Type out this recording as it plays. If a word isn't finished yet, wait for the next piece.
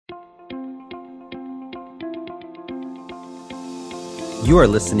You are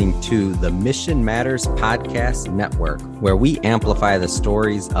listening to the Mission Matters Podcast Network, where we amplify the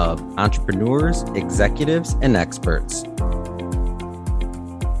stories of entrepreneurs, executives, and experts.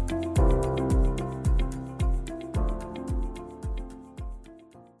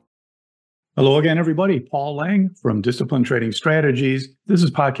 Hello again, everybody. Paul Lang from Disciplined Trading Strategies. This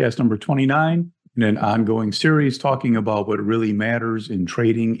is podcast number 29 in an ongoing series talking about what really matters in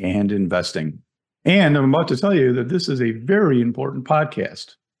trading and investing. And I'm about to tell you that this is a very important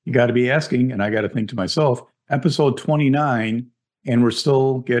podcast. You got to be asking, and I got to think to myself, episode 29, and we're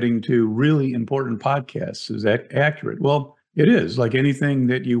still getting to really important podcasts. Is that accurate? Well, it is. Like anything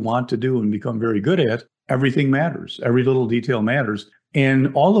that you want to do and become very good at, everything matters. Every little detail matters.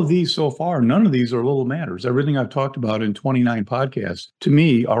 And all of these so far, none of these are little matters. Everything I've talked about in 29 podcasts, to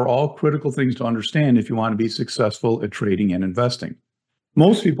me, are all critical things to understand if you want to be successful at trading and investing.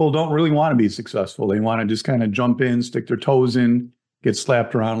 Most people don't really want to be successful. They want to just kind of jump in, stick their toes in, get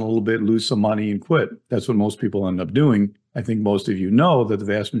slapped around a little bit, lose some money, and quit. That's what most people end up doing. I think most of you know that the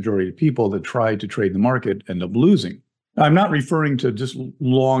vast majority of people that try to trade the market end up losing. I'm not referring to just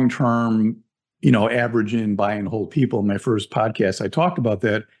long-term, average in, buy and hold people. In my first podcast, I talked about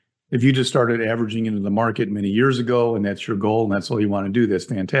that. If you just started averaging into the market many years ago and that's your goal and that's all you want to do, that's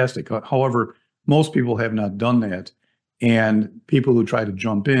fantastic. However, most people have not done that. And people who try to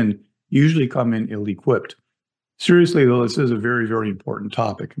jump in usually come in ill-equipped. Seriously, though, this is a very, very important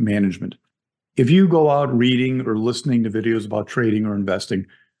topic, management. If you go out reading or listening to videos about trading or investing,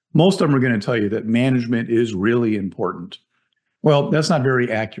 most of them are going to tell you that management is really important. Well, that's not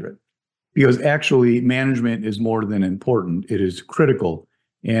very accurate because actually management is more than important. It is critical.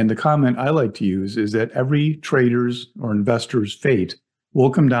 And the comment I like to use is that every trader's or investor's fate will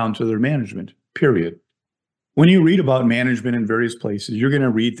come down to their management, period. When you read about management in various places, you're going to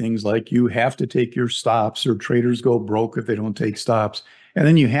read things like you have to take your stops or traders go broke if they don't take stops. And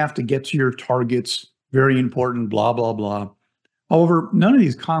then you have to get to your targets, very important, blah, blah, blah. However, none of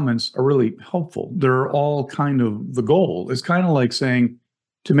these comments are really helpful. They're all kind of the goal. It's kind of like saying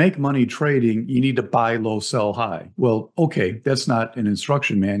to make money trading, you need to buy low, sell high. Well, okay, that's not an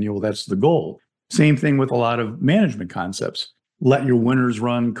instruction manual. That's the goal. Same thing with a lot of management concepts. Let your winners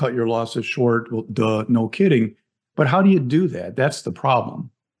run, cut your losses short. Well, duh, no kidding. But how do you do that? That's the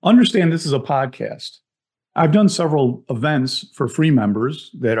problem. Understand this is a podcast. I've done several events for free members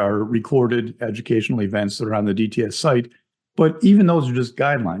that are recorded educational events that are on the DTS site. But even those are just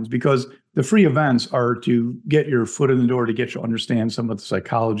guidelines because the free events are to get your foot in the door, to get you to understand some of the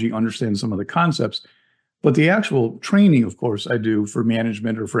psychology, understand some of the concepts. But the actual training, of course, I do for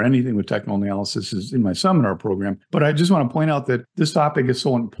management or for anything with technical analysis is in my seminar program. But I just want to point out that this topic is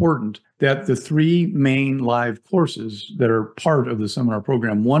so important that the three main live courses that are part of the seminar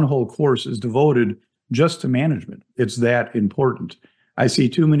program, one whole course is devoted just to management. It's that important. I see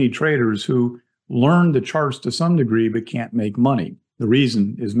too many traders who learn the charts to some degree but can't make money. The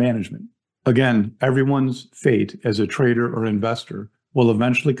reason is management. Again, everyone's fate as a trader or investor will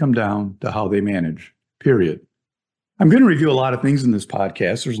eventually come down to how they manage. Period. I'm going to review a lot of things in this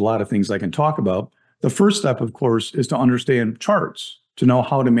podcast. There's a lot of things I can talk about. The first step, of course, is to understand charts, to know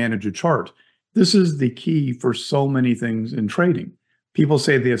how to manage a chart. This is the key for so many things in trading. People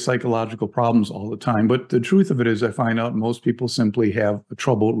say they have psychological problems all the time, but the truth of it is I find out most people simply have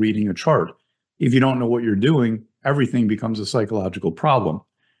trouble reading a chart. If you don't know what you're doing, everything becomes a psychological problem.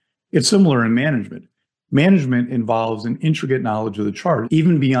 It's similar in management. Management involves an intricate knowledge of the chart,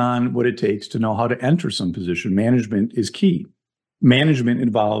 even beyond what it takes to know how to enter some position. Management is key. Management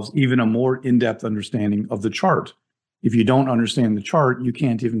involves even a more in-depth understanding of the chart. If you don't understand the chart, you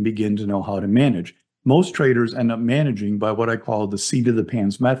can't even begin to know how to manage. Most traders end up managing by what I call the seat of the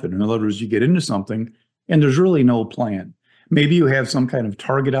pants method. In other words, you get into something and there's really no plan. Maybe you have some kind of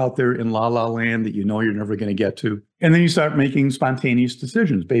target out there in la la land that you know you're never going to get to. And then you start making spontaneous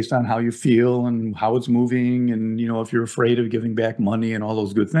decisions based on how you feel and how it's moving. And, if you're afraid of giving back money and all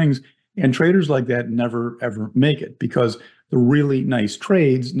those good things. And traders like that never, ever make it because the really nice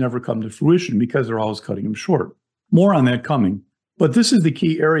trades never come to fruition because they're always cutting them short. More on that coming. But this is the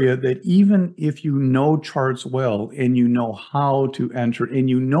key area that even if you know charts well and you know how to enter and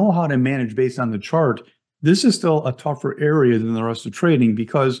you know how to manage based on the chart, this is still a tougher area than the rest of trading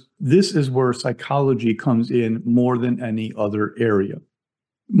because this is where psychology comes in more than any other area.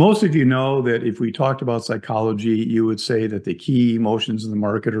 Most of you know that if we talked about psychology, you would say that the key emotions in the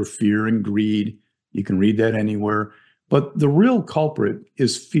market are fear and greed. You can read that anywhere. But the real culprit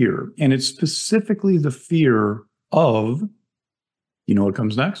is fear. And it's specifically the fear of, what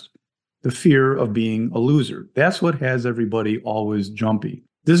comes next? The fear of being a loser. That's what has everybody always jumpy.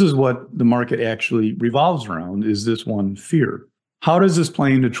 This is what the market actually revolves around, is this one fear. How does this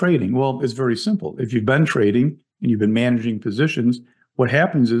play into trading? Well, it's very simple. If you've been trading and you've been managing positions, what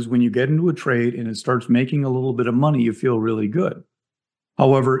happens is when you get into a trade and it starts making a little bit of money, you feel really good.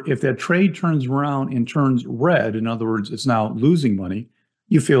 However, if that trade turns around and turns red, in other words, it's now losing money,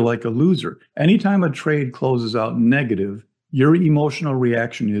 you feel like a loser. Anytime a trade closes out negative, your emotional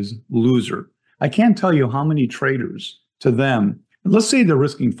reaction is loser. I can't tell you how many traders, to them, let's say they're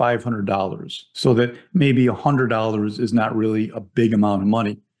risking $500, so that maybe $100 is not really a big amount of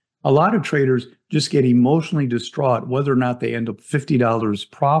money. A lot of traders just get emotionally distraught whether or not they end up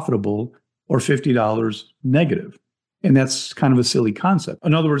 $50 profitable or $50 negative. And that's kind of a silly concept.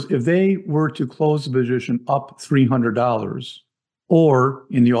 In other words, if they were to close the position up $300, or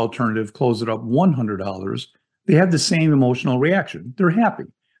in the alternative, close it up $100, they have the same emotional reaction. They're happy.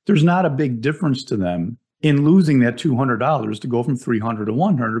 There's not a big difference to them in losing that $200 to go from 300 to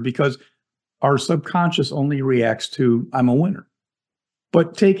 100 because our subconscious only reacts to, I'm a winner.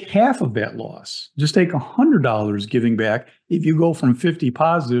 But take half of that loss. Just take $100 giving back. If you go from 50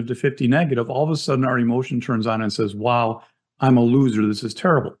 positive to 50 negative, all of a sudden our emotion turns on and says, wow, I'm a loser. This is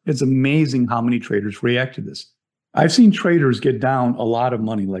terrible. It's amazing how many traders react to this. I've seen traders get down a lot of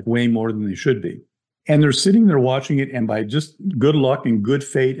money, like way more than they should be. And they're sitting there watching it. And by just good luck and good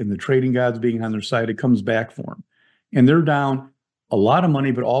fate and the trading gods being on their side, it comes back for them. And they're down a lot of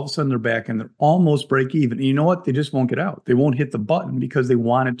money, but all of a sudden they're back and they're almost break even. And you know what? They just won't get out. They won't hit the button because they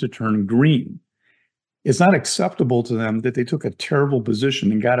want it to turn green. It's not acceptable to them that they took a terrible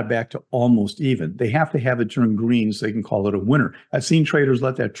position and got it back to almost even. They have to have it turn green so they can call it a winner. I've seen traders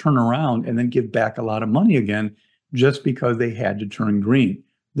let that turn around and then give back a lot of money again just because they had to turn green.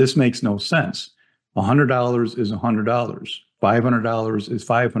 This makes no sense. $100 is $100. $500 is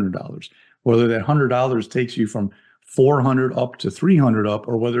 $500. Whether that $100 takes you from 400 up to 300 up,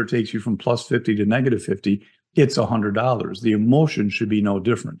 or whether it takes you from plus 50 to negative 50, it's $100. The emotion should be no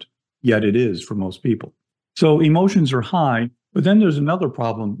different, yet it is for most people. So emotions are high, but then there's another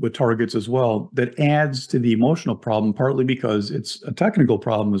problem with targets as well that adds to the emotional problem, partly because it's a technical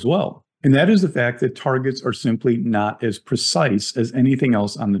problem as well. And that is the fact that targets are simply not as precise as anything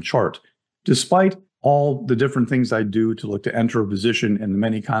else on the chart. Despite all the different things I do to look to enter a position and the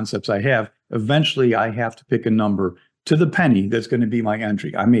many concepts I have, eventually I have to pick a number to the penny that's going to be my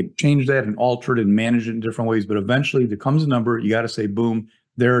entry. I may change that and alter it and manage it in different ways, but eventually there comes a number, you got to say, boom,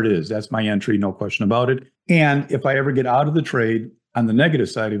 there it is. That's my entry, no question about it. And if I ever get out of the trade on the negative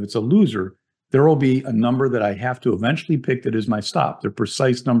side, if it's a loser, there will be a number that I have to eventually pick that is my stop. They're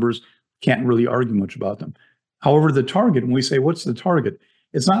precise numbers, can't really argue much about them. However, the target, when we say, what's the target?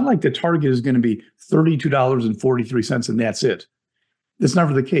 It's not like the target is going to be $32.43 and that's it. That's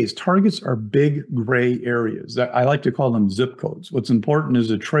never the case. Targets are big gray areas. I like to call them zip codes. What's important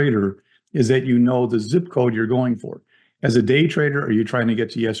as a trader is that you know the zip code you're going for. As a day trader, are you trying to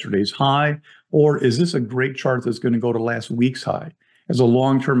get to yesterday's high? Or is this a great chart that's going to go to last week's high? As a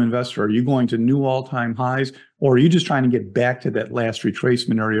long-term investor, are you going to new all-time highs? Or are you just trying to get back to that last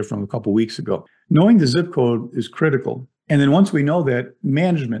retracement area from a couple weeks ago? Knowing the zip code is critical. And then once we know that,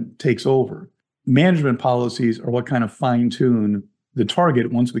 management takes over. Management policies are what kind of fine-tune the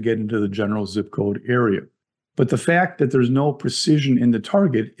target once we get into the general zip code area. But the fact that there's no precision in the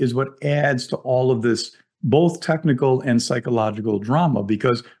target is what adds to all of this, both technical and psychological drama,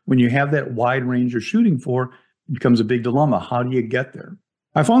 because when you have that wide range you're shooting for, it becomes a big dilemma. How do you get there?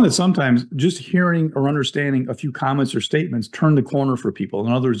 I found that sometimes just hearing or understanding a few comments or statements turn the corner for people.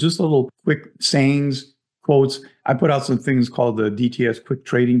 In other words, just little quick sayings, quotes. I put out some things called the DTS quick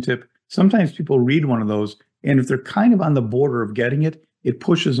trading tip. Sometimes people read one of those, and if they're kind of on the border of getting it, it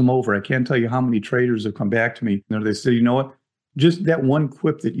pushes them over. I can't tell you how many traders have come back to me. They say, you know what? Just that one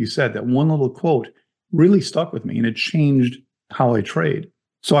quip that you said, that one little quote really stuck with me, and it changed how I trade.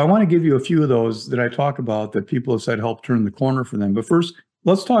 So I want to give you a few of those that I talk about that people have said help turn the corner for them. But first,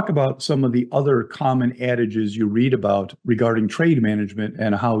 let's talk about some of the other common adages you read about regarding trade management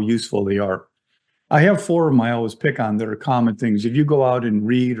and how useful they are. I have 4 of them I always pick on that are common things. If you go out and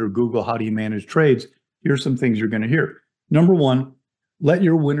read or Google how do you manage trades, here's some things you're going to hear. Number 1, let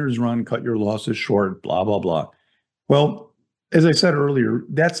your winners run, cut your losses short, blah, blah, blah. Well, as I said earlier,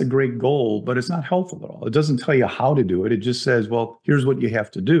 that's a great goal, but it's not helpful at all. It doesn't tell you how to do it. It just says, well, here's what you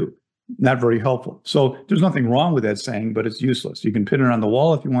have to do. Not very helpful. So there's nothing wrong with that saying, but it's useless. You can pin it on the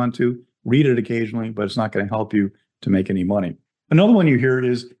wall if you want to, read it occasionally, but it's not going to help you to make any money. Another one you hear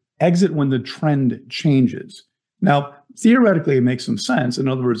is exit when the trend changes. Now, theoretically, it makes some sense. In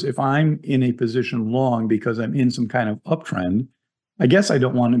other words, if I'm in a position long because I'm in some kind of uptrend, I guess I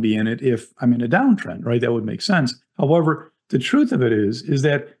don't want to be in it if I'm in a downtrend, right? That would make sense. However, the truth of it is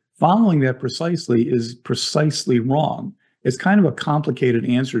that following that precisely is precisely wrong. It's kind of a complicated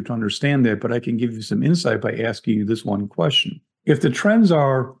answer to understand that, but I can give you some insight by asking you this one question. If the trends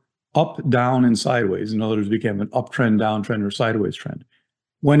are up, down, and sideways, in other words, we can have an uptrend, downtrend, or sideways trend.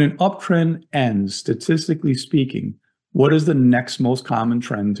 When an uptrend ends, statistically speaking, what is the next most common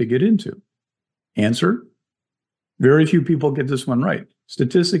trend to get into? Answer: very few people get this one right.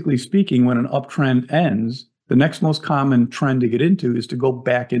 Statistically speaking, when an uptrend ends, the next most common trend to get into is to go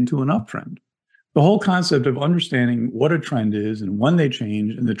back into an uptrend. The whole concept of understanding what a trend is and when they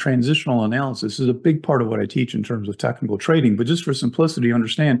change and the transitional analysis is a big part of what I teach in terms of technical trading. But just for simplicity,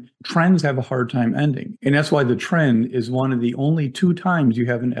 understand trends have a hard time ending. And that's why the trend is one of the only two times you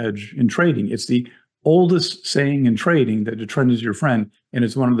have an edge in trading. It's the oldest saying in trading that the trend is your friend. And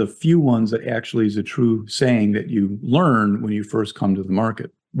it's one of the few ones that actually is a true saying that you learn when you first come to the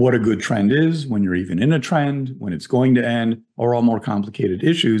market. What a good trend is, when you're even in a trend, when it's going to end, are all more complicated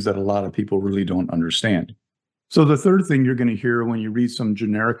issues that a lot of people really don't understand. So the third thing you're going to hear when you read some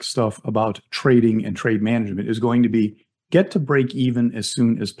generic stuff about trading and trade management is going to be get to break even as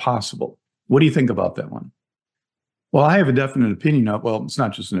soon as possible. What do you think about that one? Well, I have a definite opinion of, well, it's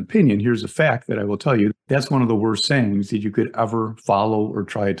not just an opinion. Here's a fact that I will tell you. That's one of the worst sayings that you could ever follow or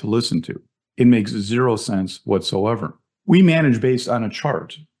try to listen to. It makes zero sense whatsoever. We manage based on a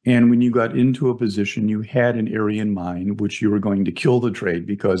chart. And when you got into a position, you had an area in mind which you were going to kill the trade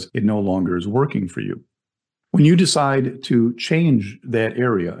because it no longer is working for you. When you decide to change that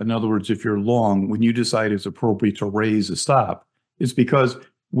area, in other words, if you're long, when you decide it's appropriate to raise a stop, it's because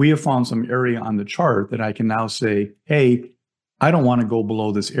we have found some area on the chart that I can now say, hey, I don't want to go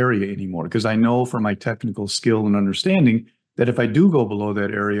below this area anymore because I know from my technical skill and understanding that if I do go below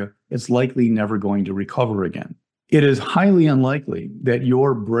that area, it's likely never going to recover again. It is highly unlikely that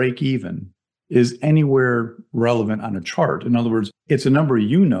your break even is anywhere relevant on a chart. In other words, it's a number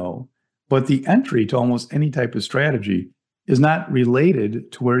you know, but the entry to almost any type of strategy is not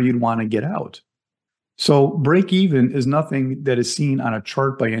related to where you'd want to get out. So break even is nothing that is seen on a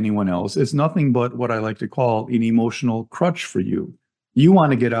chart by anyone else. It's nothing but what I like to call an emotional crutch for you. You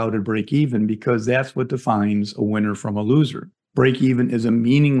want to get out at break even because that's what defines a winner from a loser. Break even is a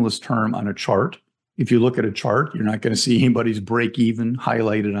meaningless term on a chart. If you look at a chart, you're not going to see anybody's break even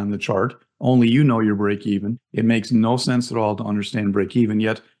highlighted on the chart. Only you know your break even. It makes no sense at all to understand break even,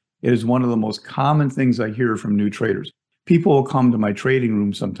 yet it is one of the most common things I hear from new traders. People will come to my trading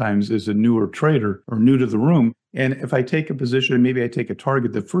room sometimes as a newer trader or new to the room. And if I take a position and maybe I take a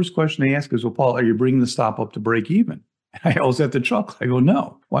target, the first question they ask is, well, Paul, are you bringing the stop up to break even? I always have to chuckle. I go,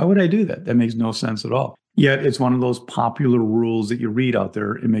 no. Why would I do that? That makes no sense at all. Yet it's one of those popular rules that you read out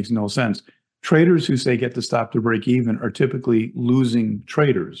there. It makes no sense. Traders who say get the stop to break even are typically losing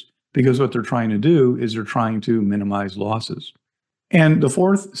traders because what they're trying to do is they're trying to minimize losses. And the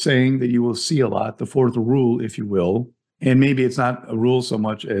fourth saying that you will see a lot, the fourth rule, if you will, and maybe it's not a rule so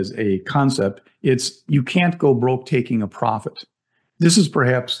much as a concept, it's you can't go broke taking a profit. This is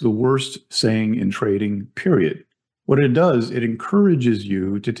perhaps the worst saying in trading, period. What it does, it encourages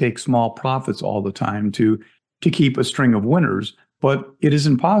you to take small profits all the time to keep a string of winners, but it is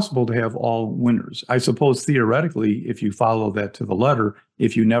impossible to have all winners. I suppose theoretically, if you follow that to the letter,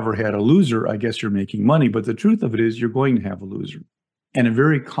 if you never had a loser, I guess you're making money. But the truth of it is you're going to have a loser. And a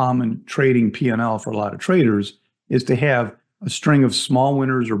very common trading P&L for a lot of traders is to have a string of small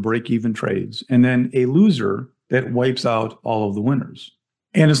winners or break-even trades, and then a loser that wipes out all of the winners.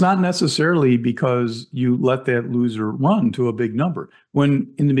 And it's not necessarily because you let that loser run to a big number.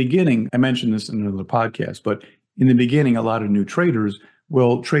 When in the beginning, I mentioned this in another podcast, but in the beginning, a lot of new traders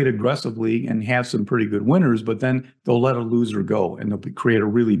will trade aggressively and have some pretty good winners, but then they'll let a loser go and they'll create a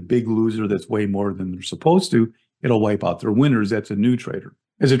really big loser that's way more than they're supposed to. It'll wipe out their winners. That's a new trader.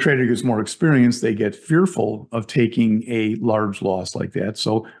 As a trader gets more experienced, they get fearful of taking a large loss like that.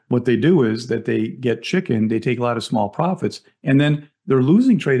 So what they do is that they get chicken, they take a lot of small profits, and then their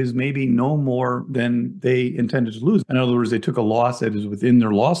losing trade is maybe no more than they intended to lose. In other words, they took a loss that is within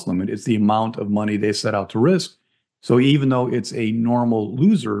their loss limit. It's the amount of money they set out to risk. So even though it's a normal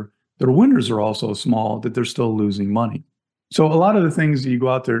loser, their winners are also small, that they're still losing money. So a lot of the things that you go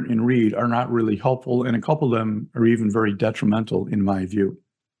out there and read are not really helpful, and a couple of them are even very detrimental in my view.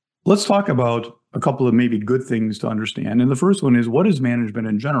 Let's talk about a couple of maybe good things to understand. And the first one is, what is management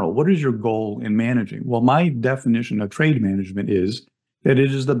in general? What is your goal in managing? Well, my definition of trade management is that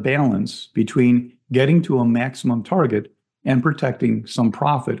it is the balance between getting to a maximum target and protecting some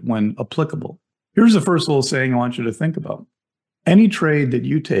profit when applicable. Here's the first little saying I want you to think about. Any trade that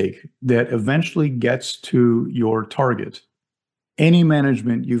you take that eventually gets to your target, any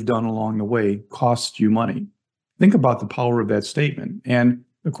management you've done along the way costs you money. Think about the power of that statement. And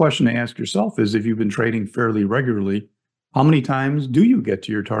the question to ask yourself is, if you've been trading fairly regularly, How many times do you get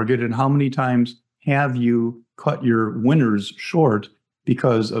to your target, and how many times have you cut your winners short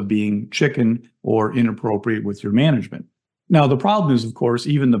because of being chicken or inappropriate with your management? Now, the problem is, of course,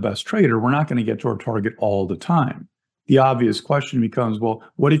 even the best trader, we're not going to get to our target all the time. The obvious question becomes, well,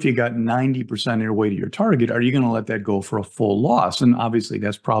 what if you got 90% of your way to your target? Are you going to let that go for a full loss? And obviously,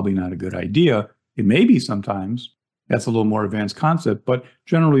 that's probably not a good idea. It may be sometimes. That's a little more advanced concept. But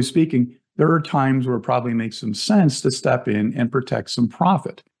generally speaking, there are times where it probably makes some sense to step in and protect some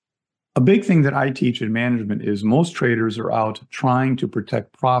profit. A big thing that I teach in management is most traders are out trying to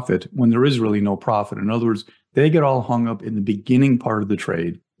protect profit when there is really no profit. In other words, they get all hung up in the beginning part of the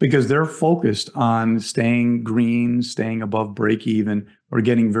trade because they're focused on staying green, staying above break even, or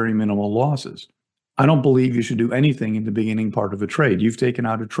getting very minimal losses. I don't believe you should do anything in the beginning part of a trade. You've taken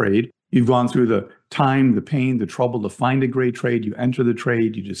out a trade. You've gone through the time, the pain, the trouble to find a great trade. You enter the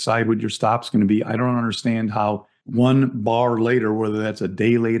trade. You decide what your stop's going to be. I don't understand how one bar later, whether that's a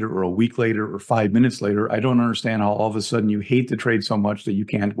day later or a week later or 5 minutes later, I don't understand how all of a sudden you hate the trade so much that you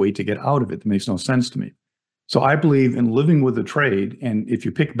can't wait to get out of it. That makes no sense to me. So I believe in living with a trade. And if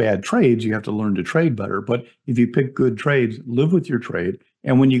you pick bad trades, you have to learn to trade better. But if you pick good trades, live with your trade.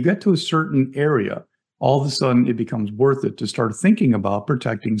 And when you get to a certain area, all of a sudden it becomes worth it to start thinking about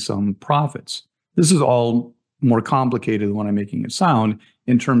protecting some profits. This is all more complicated than what I'm making it sound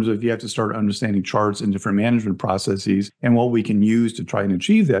in terms of you have to start understanding charts and different management processes and what we can use to try and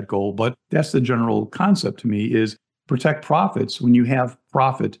achieve that goal. But that's the general concept to me is protect profits when you have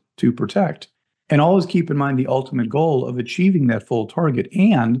profit to protect. And always keep in mind the ultimate goal of achieving that full target.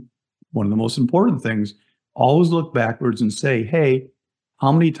 And one of the most important things, always look backwards and say, hey,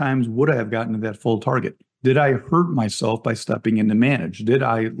 how many times would I have gotten to that full target? Did I hurt myself by stepping in to manage? Did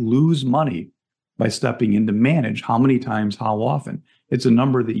I lose money by stepping in to manage? How many times, how often? It's a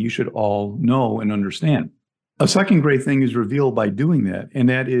number that you should all know and understand. A second great thing is revealed by doing that. And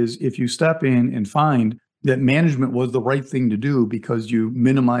that is if you step in and find that management was the right thing to do because you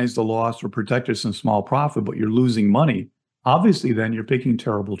minimized the loss or protected some small profit, but you're losing money, obviously then you're picking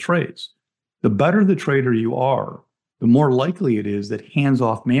terrible trades. The better the trader you are, the more likely it is that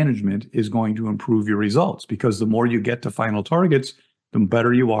hands-off management is going to improve your results because the more you get to final targets, the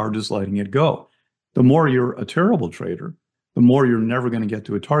better you are just letting it go. The more you're a terrible trader, the more you're never going to get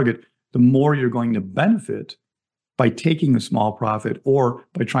to a target, the more you're going to benefit by taking a small profit or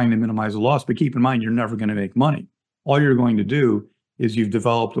by trying to minimize a loss. But keep in mind, you're never going to make money. All you're going to do is you've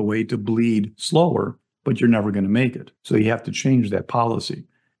developed a way to bleed slower, but you're never going to make it. So you have to change that policy.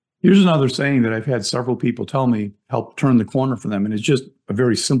 Here's another saying that I've had several people tell me help turn the corner for them. And it's just a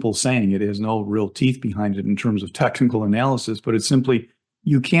very simple saying. It has no real teeth behind it in terms of technical analysis, but it's simply,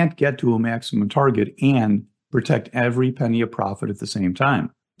 you can't get to a maximum target and protect every penny of profit at the same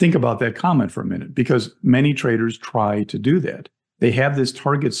time. Think about that comment for a minute, because many traders try to do that. They have this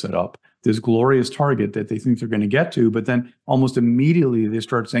target set up, this glorious target that they think they're going to get to, but then almost immediately they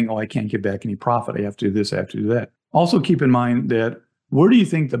start saying, oh, I can't get back any profit. I have to do this, I have to do that. Also keep in mind that where do you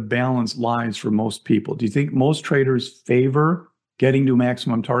think the balance lies for most people? Do you think most traders favor getting to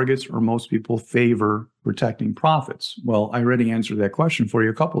maximum targets or most people favor protecting profits? Well, I already answered that question for you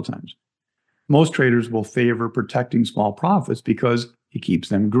a couple of times. Most traders will favor protecting small profits because it keeps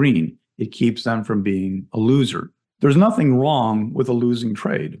them green. It keeps them from being a loser. There's nothing wrong with a losing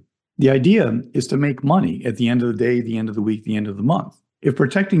trade. The idea is to make money at the end of the day, the end of the week, the end of the month. If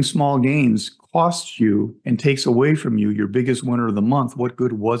protecting small gains costs you and takes away from you your biggest winner of the month, what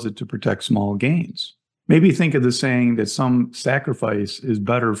good was it to protect small gains? Maybe think of the saying that some sacrifice is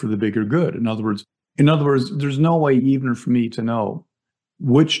better for the bigger good. In other words, there's no way even for me to know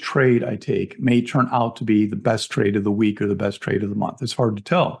which trade I take may turn out to be the best trade of the week or the best trade of the month. It's hard to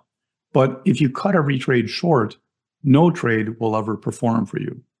tell. But if you cut every trade short, no trade will ever perform for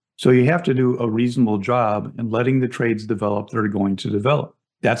you. So you have to do a reasonable job in letting the trades develop that are going to develop.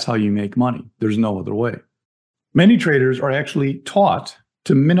 That's how you make money. There's no other way. Many traders are actually taught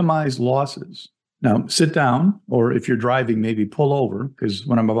to minimize losses. Now, sit down, or if you're driving, maybe pull over, because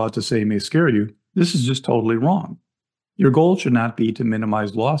what I'm about to say may scare you. This is just totally wrong. Your goal should not be to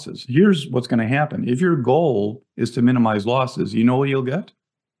minimize losses. Here's what's going to happen. If your goal is to minimize losses, you know what you'll get?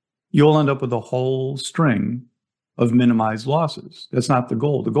 You'll end up with a whole string of minimized losses. That's not the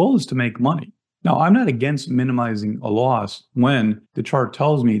goal. The goal is to make money. Now, I'm not against minimizing a loss when the chart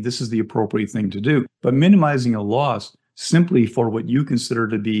tells me this is the appropriate thing to do, but minimizing a loss simply for what you consider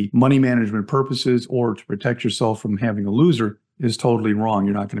to be money management purposes or to protect yourself from having a loser is totally wrong.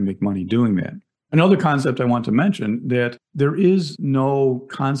 You're not going to make money doing that. Another concept I want to mention, that there is no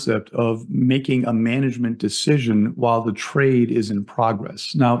concept of making a management decision while the trade is in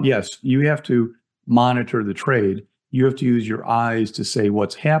progress. Now, yes, you have to monitor the trade. You have to use your eyes to say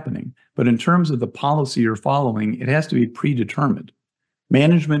what's happening. But in terms of the policy you're following, it has to be predetermined.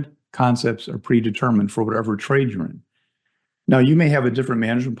 Management concepts are predetermined for whatever trade you're in. Now, you may have a different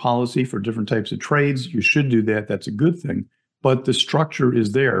management policy for different types of trades. You should do that. That's a good thing. But the structure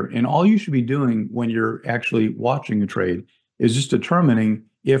is there. And all you should be doing when you're actually watching a trade is just determining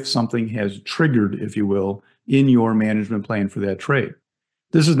if something has triggered, if you will, in your management plan for that trade.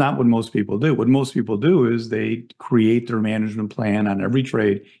 This is not what most people do. What most people do is they create their management plan on every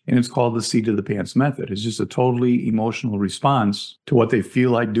trade, and it's called the seat of the pants method. It's just a totally emotional response to what they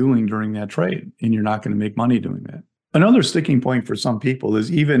feel like doing during that trade, and you're not going to make money doing that. Another sticking point for some people is,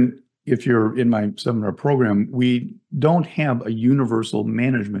 even if you're in my seminar program, we don't have a universal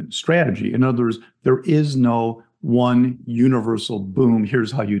management strategy. In other words, there is no one universal boom,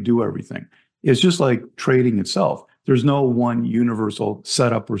 here's how you do everything. It's just like trading itself. There's no one universal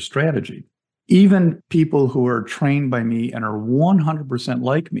setup or strategy. Even people who are trained by me and are 100%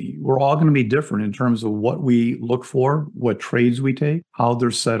 like me, we're all going to be different in terms of what we look for, what trades we take, how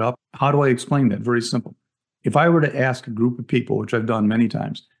they're set up. How do I explain that? Very simple. If I were to ask a group of people, which I've done many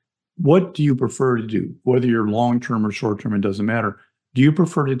times, what do you prefer to do? Whether you're long-term or short-term, it doesn't matter. Do you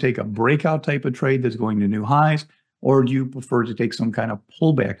prefer to take a breakout type of trade that's going to new highs? Or do you prefer to take some kind of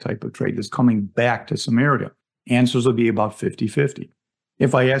pullback type of trade that's coming back to some area? Answers will be about 50-50.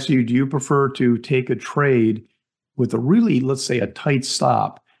 If I ask you, do you prefer to take a trade with a really, let's say, a tight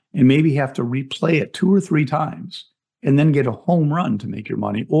stop and maybe have to replay it 2 or 3 times and then get a home run to make your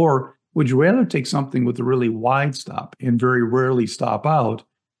money? Or would you rather take something with a really wide stop and very rarely stop out,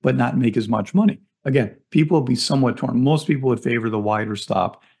 but not make as much money? Again, people will be somewhat torn. Most people would favor the wider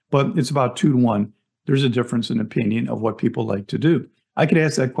stop, but it's about 2 to 1. There's a difference in opinion of what people like to do. I could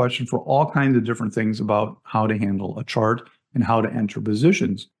ask that question for all kinds of different things about how to handle a chart and how to enter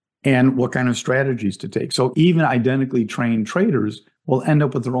positions and what kind of strategies to take. So even identically trained traders will end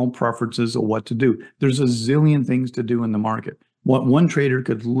up with their own preferences of what to do. There's a zillion things to do in the market. One trader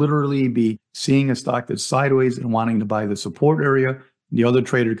could literally be seeing a stock that's sideways and wanting to buy the support area. The other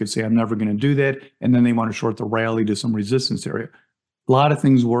trader could say, I'm never going to do that. And then they want to short the rally to some resistance area. A lot of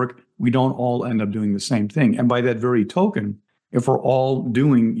things work. We don't all end up doing the same thing. And by that very token, if we're all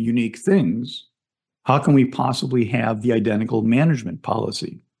doing unique things, how can we possibly have the identical management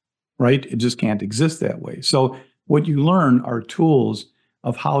policy, right? It just can't exist that way. So what you learn are tools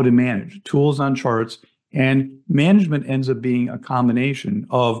of how to manage, tools on charts, and management ends up being a combination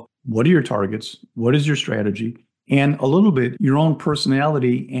of what are your targets, what is your strategy, and a little bit your own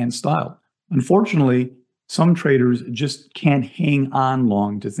personality and style. Unfortunately, some traders just can't hang on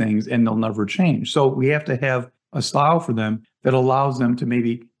long to things and they'll never change. So we have to have a style for them that allows them to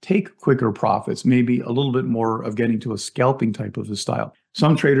maybe take quicker profits, maybe a little bit more of getting to a scalping type of a style.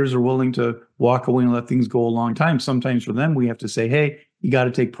 Some traders are willing to walk away and let things go a long time. Sometimes for them, we have to say, hey, you got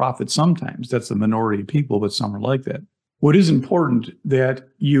to take profits sometimes. That's the minority of people, but some are like that. What is important that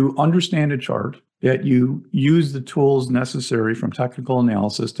you understand a chart, that you use the tools necessary from technical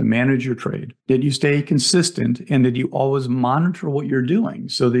analysis to manage your trade, that you stay consistent, and that you always monitor what you're doing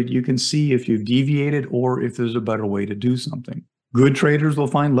so that you can see if you've deviated or if there's a better way to do something. Good traders will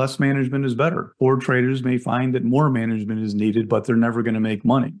find less management is better. Poor traders may find that more management is needed, but they're never going to make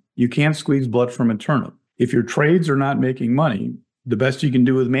money. You can't squeeze blood from a turnip. If your trades are not making money, the best you can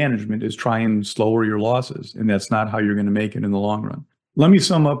do with management is try and lower your losses, and that's not how you're going to make it in the long run. Let me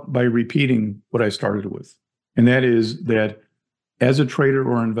sum up by repeating what I started with, and that is that as a trader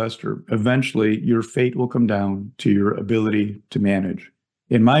or investor, eventually your fate will come down to your ability to manage.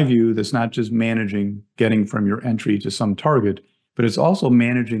 In my view, that's not just managing getting from your entry to some target, but it's also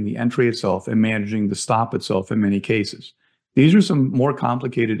managing the entry itself and managing the stop itself in many cases. These are some more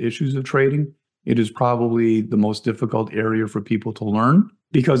complicated issues of trading. It is probably the most difficult area for people to learn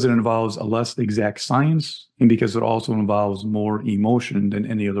because it involves a less exact science and because it also involves more emotion than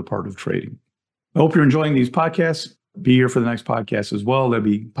any other part of trading. I hope you're enjoying these podcasts. Be here for the next podcast as well. That'll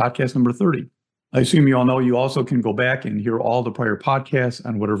be podcast number 30. I assume you all know you also can go back and hear all the prior podcasts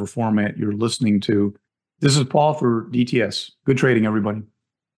on whatever format you're listening to. This is Paul for DTS. Good trading, everybody.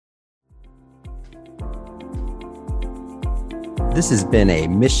 This has been a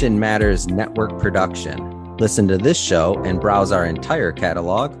Mission Matters Network production. Listen to this show and browse our entire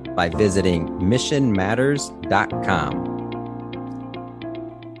catalog by visiting missionmatters.com.